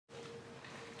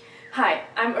Hi,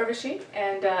 I'm Urvashi,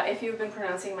 and if you've been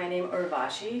pronouncing my name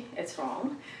Urvashi, it's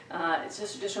wrong. It's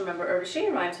just remember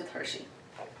Urvashi rhymes with Hershey.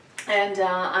 And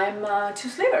I'm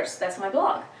Twosleevers, that's my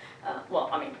blog.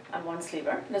 I'm one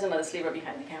sleever. There's another sleever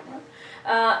behind the camera.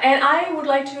 And I would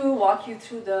like to walk you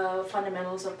through the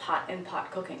fundamentals of pot and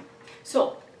pot cooking.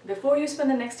 So, before you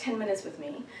spend the next 10 minutes with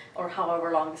me, or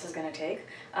however long this is going to take,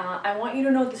 I want you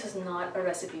to know this is not a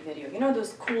recipe video. You know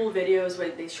those cool videos where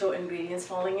they show ingredients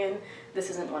falling in? This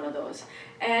isn't one of those.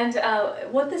 And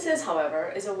what this is,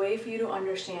 however, is a way for you to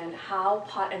understand how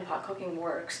pot and pot cooking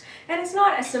works. And it's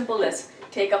not as simple as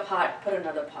take a pot, put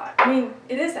another pot. I mean,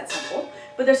 it is that simple,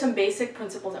 but there's some basic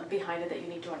principles behind it that you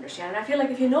need to understand. And I feel like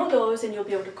if you know those, then you'll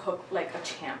be able to cook like a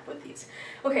champ with these.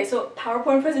 Okay, so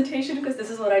PowerPoint presentation, because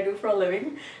this is what I do for a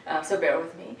living, so bear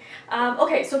with me.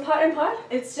 Okay, so pot and pot,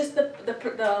 it's just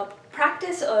the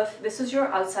practice of, this is your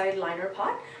outside liner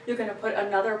pot. You're going to put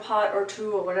another pot or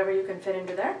two or whatever you can fit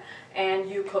into there, and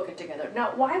you cook it together.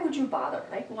 Now, why would you bother?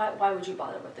 Like, why would you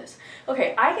bother with this?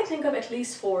 Okay, I can think of at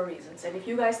least 4 reasons, and if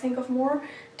you guys think of more,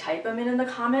 type them in the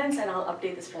comments and I'll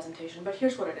update this presentation. But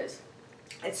here's what it is.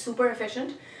 It's super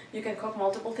efficient. You can cook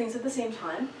multiple things at the same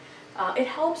time. It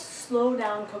helps slow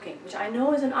down cooking, which I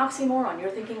know is an oxymoron. You're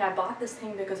thinking, I bought this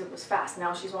thing because it was fast.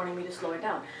 Now she's wanting me to slow it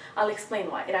down. I'll explain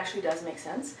why. It actually does make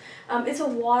sense. It's a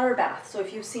water bath. So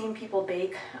if you've seen people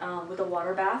bake with a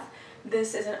water bath,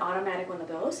 this is an automatic one of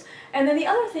those. And then the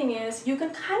other thing is you can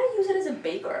kind of use it as a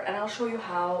baker, and I'll show you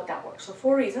how that works. So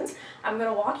 4 reasons. I'm going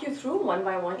to walk you through one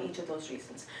by one each of those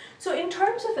reasons. So in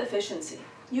terms of efficiency,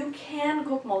 you can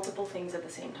cook multiple things at the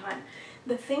same time.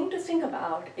 The thing to think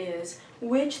about is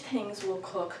which things will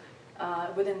cook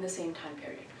within the same time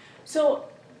period. So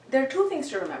there are 2 things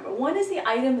to remember. One is the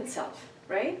item itself,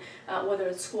 right? Whether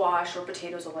it's squash or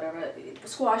potatoes or whatever.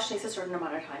 Squash takes a certain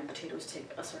amount of time, potatoes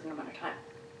take a certain amount of time.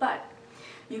 But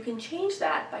you can change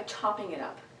that by chopping it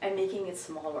up and making it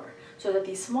smaller so that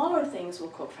these smaller things will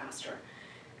cook faster.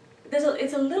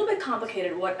 It's a little bit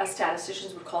complicated, what us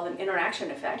statisticians would call an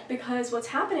interaction effect, because what's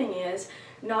happening is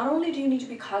not only do you need to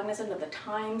be cognizant of the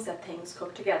times that things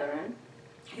cook together in,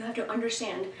 you have to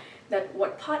understand that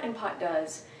what pot and pot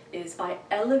does is by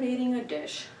elevating a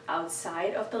dish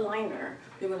outside of the liner,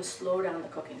 you're going to slow down the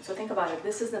cooking. So think about it.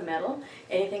 This is the metal.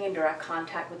 Anything in direct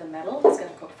contact with the metal is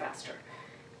going to cook faster.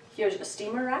 Here's a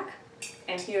steamer rack,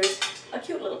 and here's a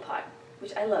cute little pot,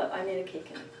 which I love. I made a cake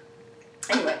in it.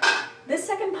 Anyway, this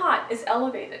second pot is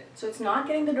elevated, so it's not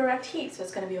getting the direct heat, so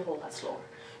it's going to be a whole lot slower.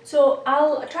 So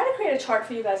I'll try to create a chart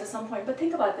for you guys at some point, but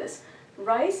think about this.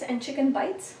 Rice and chicken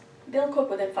bites, they'll cook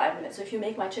within 5 minutes. So if you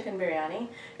make my chicken biryani,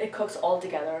 it cooks all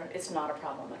together. It's not a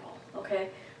problem at all, okay?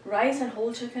 Rice and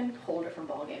whole chicken, whole different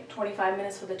ballgame. 25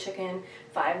 minutes for the chicken,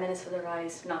 5 minutes for the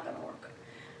rice, not going to work.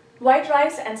 White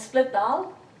rice and split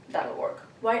dal, that'll work.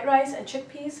 White rice and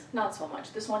chickpeas, not so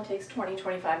much. This one takes 20,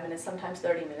 25 minutes, sometimes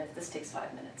 30 minutes. This takes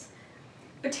 5 minutes.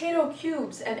 Potato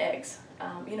cubes and eggs,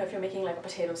 you know, if you're making like a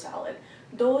potato salad,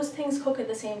 those things cook at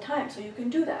the same time, so you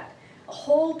can do that. A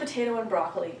whole potato and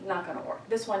broccoli, not going to work.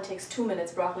 This one takes 2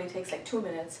 minutes, broccoli takes like 2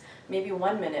 minutes, maybe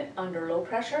 1 minute under low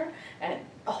pressure, and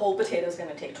a whole potato is going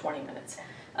to take 20 minutes.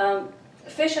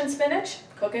 Fish and spinach,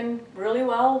 cooking really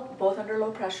well, both under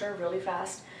low pressure, really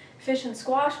fast. Fish and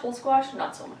squash, whole squash,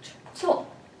 not so much. So,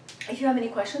 if you have any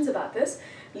questions about this,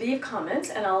 leave comments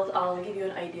and I'll give you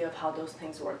an idea of how those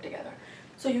things work together.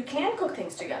 So you can cook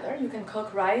things together. You can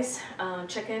cook rice,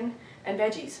 chicken, and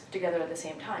veggies together at the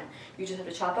same time. You just have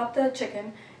to chop up the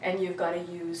chicken, and you've got to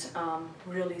use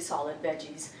really solid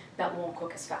veggies that won't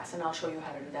cook as fast, and I'll show you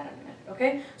how to do that in a minute,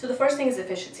 okay? So the first thing is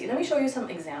efficiency. Let me show you some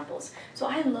examples. So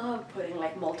I love putting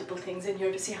like multiple things in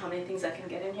here to see how many things I can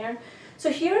get in here.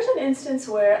 So here's an instance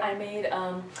where I made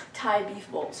Thai beef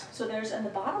bowls. So there's, in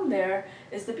the bottom there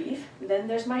is the beef, then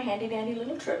there's my handy dandy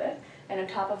little trivet, and on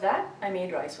top of that, I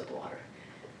made rice with water.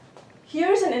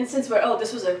 Here's an instance where, oh,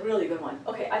 this was a really good one.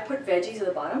 Okay, I put veggies at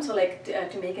the bottom, so like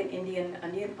to make an Indian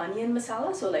onion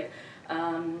masala, so like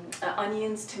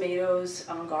onions, tomatoes,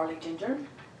 garlic, ginger.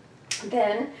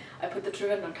 Then I put the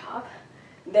trivet on top.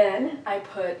 Then I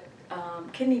put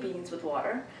kidney beans with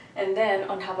water, and then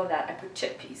on top of that I put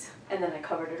chickpeas, and then I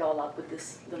covered it all up with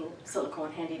this little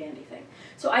silicone handy dandy thing.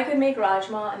 So I could make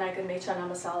rajma and I could make chana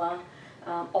masala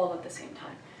all at the same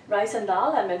time. Rice and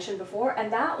dal I mentioned before,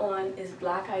 and that one is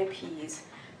black-eyed peas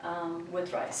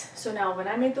with rice. So now when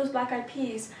I make those black-eyed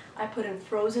peas, I put in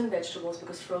frozen vegetables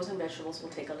because frozen vegetables will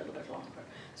take a little bit longer.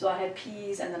 So I had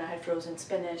peas, and then I had frozen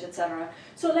spinach, etc.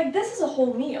 So like this is a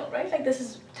whole meal, right? Like this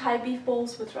is Thai beef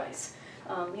bowls with rice.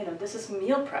 You know, this is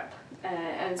meal prep,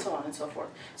 and so on and so forth.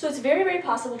 So it's very, very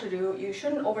possible to do. You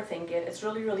shouldn't overthink it. It's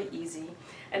really, really easy.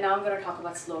 And now I'm going to talk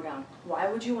about slow down. Why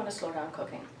would you want to slow down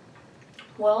cooking?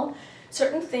 Well,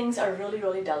 certain things are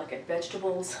really delicate.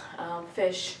 Vegetables,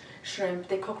 fish, shrimp,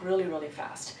 they cook really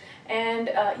fast. And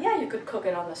yeah, you could cook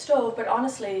it on the stove, but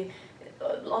honestly,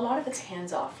 a lot of it's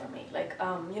hands off for me. Like,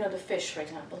 you know, the fish, for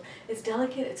example, it's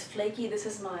delicate, it's flaky. This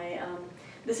is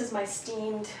my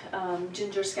steamed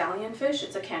ginger scallion fish.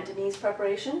 It's a Cantonese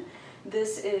preparation.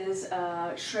 This is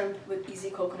shrimp with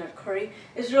easy coconut curry.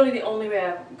 It's really the only way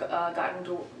I've gotten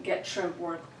to get shrimp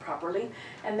work properly.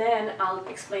 And then I'll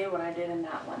explain what I did in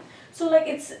that one. So like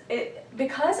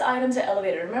because items are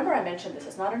elevated, remember I mentioned this,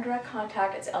 it's not in direct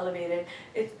contact, it's elevated,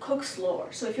 it cooks slower.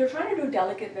 So if you're trying to do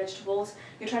delicate vegetables,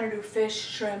 you're trying to do fish,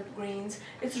 shrimp, greens,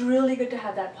 it's really good to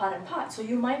have that pot and pot. So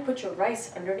you might put your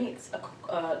rice underneath.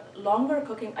 A longer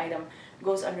cooking item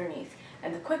goes underneath,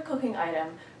 and the quick cooking item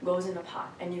goes in a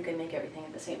pot, and you can make everything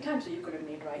at the same time. So you could have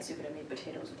made rice, you could have made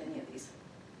potatoes with any of these.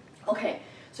 Okay,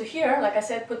 so here, like I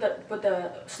said, put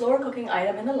the slower cooking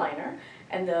item in the liner,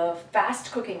 and the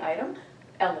fast cooking item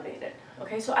elevated.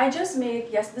 Okay, so I just made,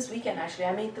 yes, this weekend actually,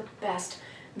 I made the best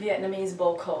Vietnamese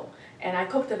bo co, and I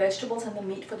cooked the vegetables and the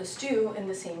meat for the stew in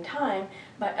the same time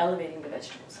by elevating the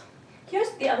vegetables.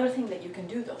 Here's the other thing that you can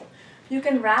do though. You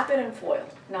can wrap it in foil.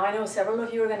 Now I know several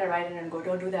of you are going to write in and go,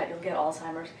 don't do that, you'll get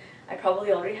Alzheimer's. I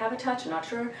probably already have a touch, I'm not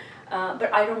sure,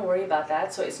 but I don't worry about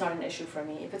that, so it's not an issue for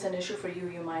me. If it's an issue for you,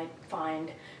 you might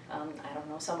find, I don't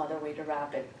know, some other way to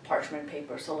wrap it, parchment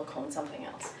paper, silicone, something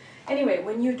else. Anyway,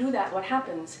 when you do that, what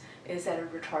happens is that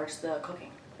it retards the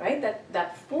cooking, right?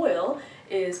 That foil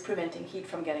is preventing heat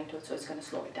from getting to it, so it's going to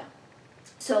slow it down.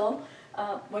 So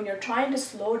when you're trying to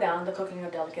slow down the cooking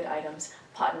of delicate items,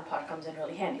 pot and pot comes in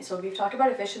really handy. So we've talked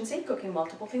about efficiency, cooking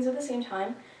multiple things at the same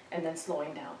time, and then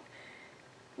slowing down.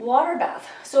 Water bath.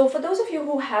 So for those of you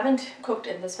who haven't cooked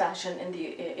in this fashion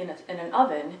in an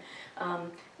oven,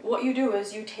 what you do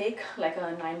is you take like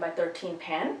a 9x13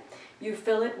 pan, you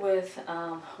fill it with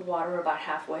water about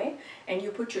halfway, and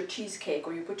you put your cheesecake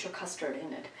or you put your custard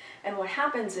in it. And what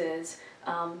happens is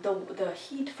the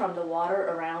heat from the water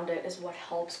around it is what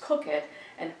helps cook it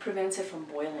and prevents it from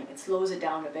boiling. It slows it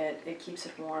down a bit, it keeps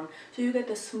it warm. So you get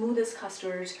the smoothest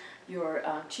custards, your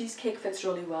cheesecake fits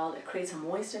really well, it creates a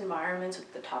moist environment so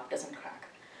that the top doesn't crack.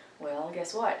 Well,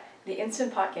 guess what? The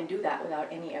Instant Pot can do that without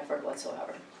any effort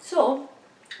whatsoever. So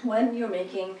when you're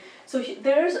making, so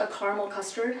there's a caramel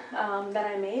custard that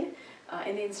I made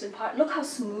in the Instant Pot. Look how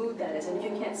smooth that is, and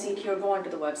if you can't see it here, go onto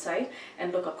the website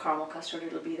and look up caramel custard,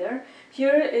 it'll be there.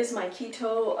 Here is my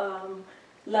keto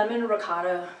lemon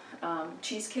ricotta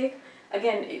cheesecake.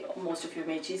 Again, most of you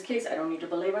made cheesecakes, I don't need to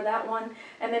belabor that one.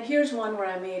 And then here's one where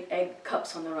I made egg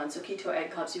cups on the run, so keto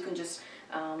egg cups. You can just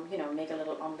you know, make a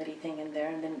little omelette-y thing in there,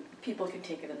 and then people can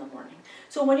take it in the morning.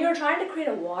 So when you're trying to create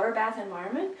a water bath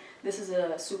environment, this is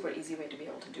a super easy way to be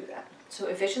able to do that. So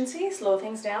efficiency, slow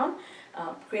things down,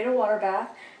 create a water bath,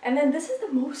 and then this is the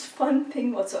most fun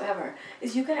thing whatsoever,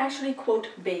 is you can actually, quote,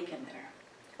 bake in there.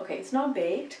 Okay, it's not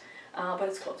baked, but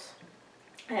it's close.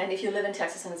 And if you live in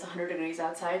Texas and it's 100 degrees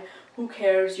outside, who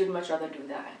cares? You'd much rather do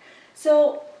that.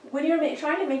 So when you're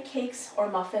trying to make cakes or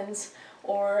muffins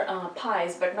or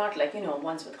pies, but not like, you know,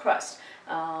 ones with crust.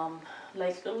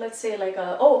 Like, let's say like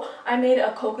I made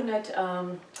a coconut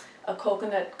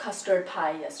custard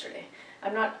pie yesterday.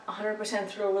 I'm not 100%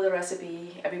 thrilled with the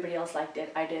recipe. Everybody else liked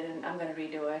it. I did, and I'm going to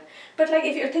redo it. But like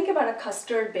if you're thinking about a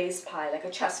custard-based pie, like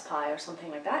a chess pie or something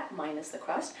like that, minus the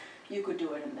crust, you could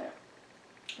do it in there.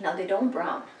 Now they don't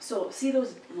brown. So see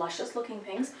those luscious looking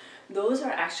things? Those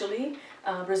are actually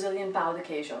Brazilian pão de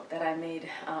queijo that I made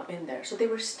in there. So they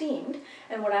were steamed,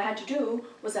 and what I had to do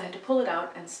was I had to pull it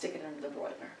out and stick it under the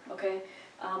broiler. Okay,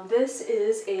 this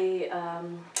is a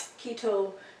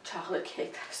keto chocolate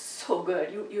cake. That's so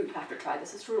good. You have to try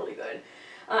this. It's really good.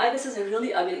 And this is a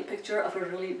really ugly picture of a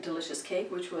really delicious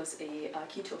cake, which was a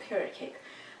keto carrot cake.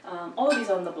 All of these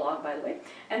are on the blog, by the way.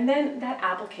 And then that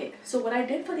apple cake. So what I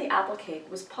did for the apple cake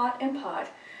was pot and pot,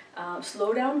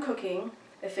 slow down cooking,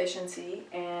 efficiency,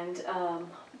 and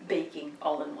baking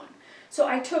all in one. So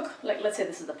I took, like, let's say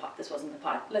this is the pot. This wasn't the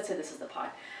pot. Let's say this is the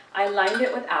pot. I lined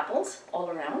it with apples all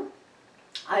around.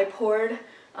 I poured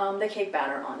the cake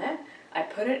batter on it. I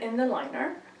put it in the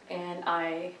liner, and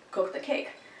I cooked the cake.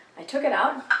 I took it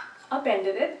out,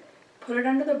 upended it, put it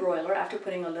under the broiler after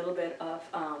putting a little bit of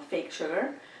fake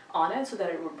sugar on it so that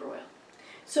it would broil.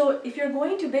 So if you're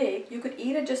going to bake, you could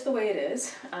eat it just the way it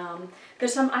is. I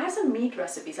have some meat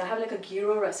recipes. I have like a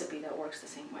gyro recipe that works the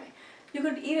same way. You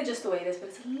could eat it just the way it is, but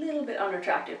it's a little bit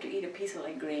unattractive to eat a piece of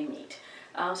like gray meat.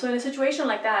 So in a situation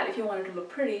like that, if you want it to look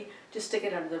pretty, just stick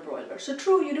it under the broiler. So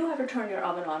true, you do have to turn your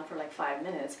oven on for like 5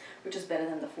 minutes, which is better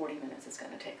than the 40 minutes it's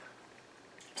going to take.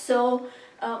 So,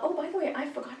 oh, by the way, I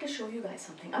forgot to show you guys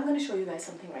something. I'm going to show you guys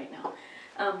something right now.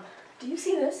 Do you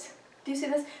see this? Do you see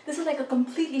this? This is like a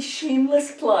completely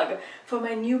shameless plug for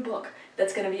my new book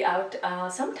that's going to be out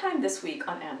sometime this week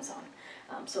on Amazon.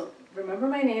 So remember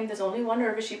my name. There's only one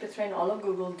Urvashi Pitra in all of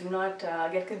Google. Do not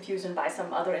get confused and buy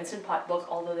some other Instant Pot book,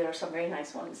 although there are some very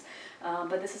nice ones.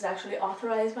 But this is actually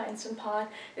authorized by Instant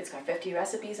Pot. It's got 50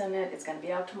 recipes in it. It's going to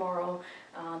be out tomorrow.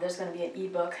 There's going to be an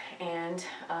ebook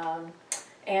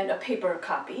and a paper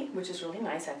copy, which is really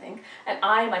nice, I think. And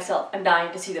I myself am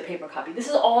dying to see the paper copy. This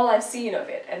is all I've seen of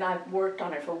it, and I've worked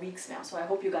on it for weeks now, so I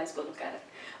hope you guys go look at it.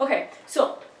 Okay,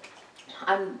 so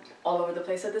I'm all over the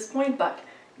place at this point, but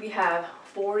we have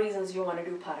 4 reasons you want to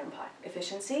do pot and pot.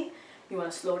 Efficiency, you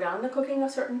want to slow down the cooking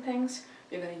of certain things,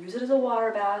 you're going to use it as a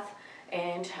water bath,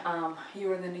 and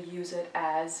you are going to use it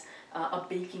as a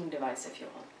baking device, if you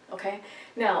will. Okay,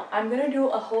 now I'm going to do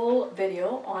a whole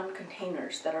video on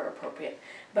containers that are appropriate,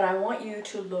 but I want you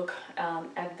to look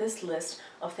at this list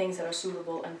of things that are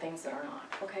suitable and things that are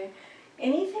not. Okay,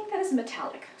 anything that is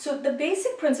metallic. So the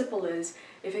basic principle is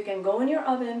if it can go in your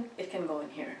oven, it can go in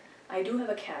here. I do have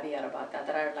a caveat about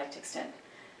that I would like to extend.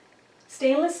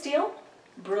 Stainless steel,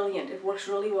 brilliant. It works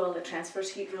really well. It transfers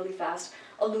heat really fast.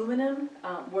 Aluminum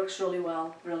works really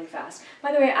well, really fast.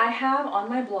 By the way, I have on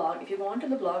my blog, if you go onto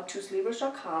the blog,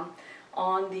 twosleevers.com,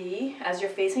 as you're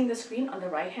facing the screen on the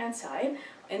right-hand side,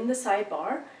 in the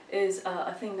sidebar is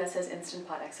a thing that says Instant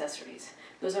Pot Accessories.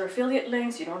 Those are affiliate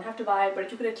links. You don't have to buy it,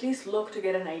 but you could at least look to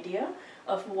get an idea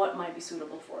of what might be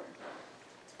suitable for it.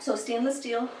 So stainless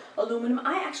steel, aluminum.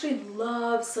 I actually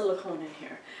love silicone in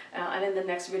here. And in the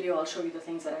next video, I'll show you the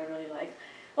things that I really like.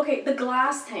 Okay, the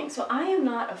glass thing. So I am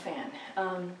not a fan.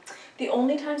 The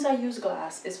only times I use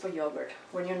glass is for yogurt,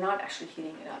 when you're not actually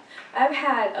heating it up. I've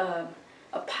had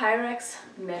a Pyrex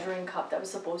measuring cup that was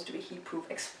supposed to be heat proof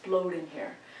explode in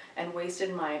here and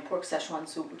wasted my pork Szechuan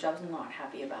soup, which I was not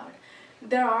happy about.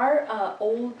 There are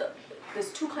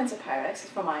there's 2 kinds of Pyrex,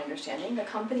 from my understanding. The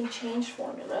company changed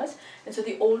formulas, and so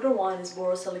the older one is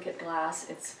borosilicate glass.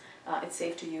 It's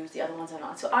safe to use. The other ones are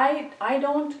not. So I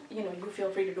don't, you feel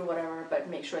free to do whatever, but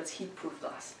make sure it's heat-proof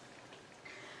glass.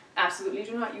 Absolutely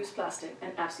do not use plastic,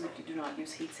 and absolutely do not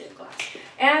use heat-safe glass.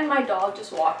 And my dog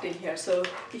just walked in here, so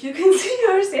if you can see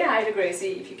her, say hi to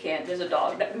Gracie. If you can't, there's a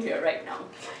dog down here right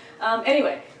now.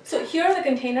 Anyway, so here are the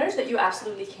containers that you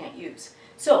absolutely can't use.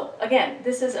 So again,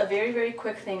 this is a very, very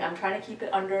quick thing. I'm trying to keep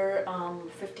it under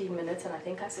 15 minutes, and I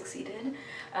think I succeeded.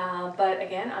 But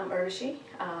again, I'm Urvashi.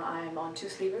 I'm on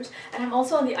Twosleevers, and I'm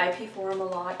also on the IP forum a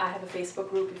lot. I have a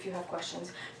Facebook group if you have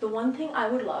questions. The one thing I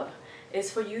would love is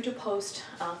for you to post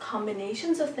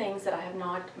combinations of things that I have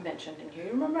not mentioned in here.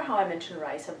 You remember how I mentioned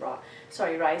rice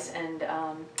and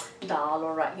dal,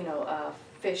 or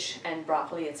fish and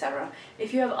broccoli, etc.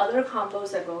 If you have other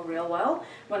combos that go real well,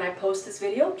 when I post this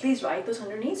video, please write those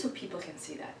underneath so people can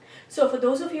see that. So for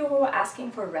those of you who are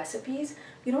asking for recipes,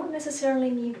 you don't necessarily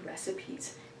need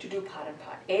recipes to do pot and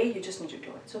pot. You just need to do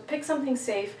it. So pick something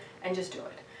safe and just do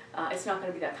it. It's not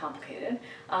going to be that complicated.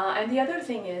 And the other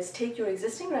thing is take your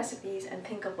existing recipes and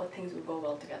think of what things would go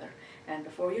well together. And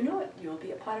before you know it, you'll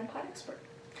be a pot and pot expert.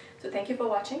 So thank you for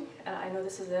watching. I know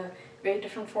this is a very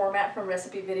different format from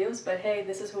recipe videos, but hey,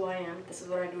 this is who I am. This is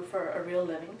what I do for a real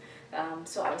living.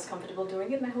 So I was comfortable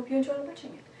doing it, and I hope you enjoyed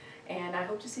watching it. And I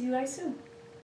hope to see you guys soon.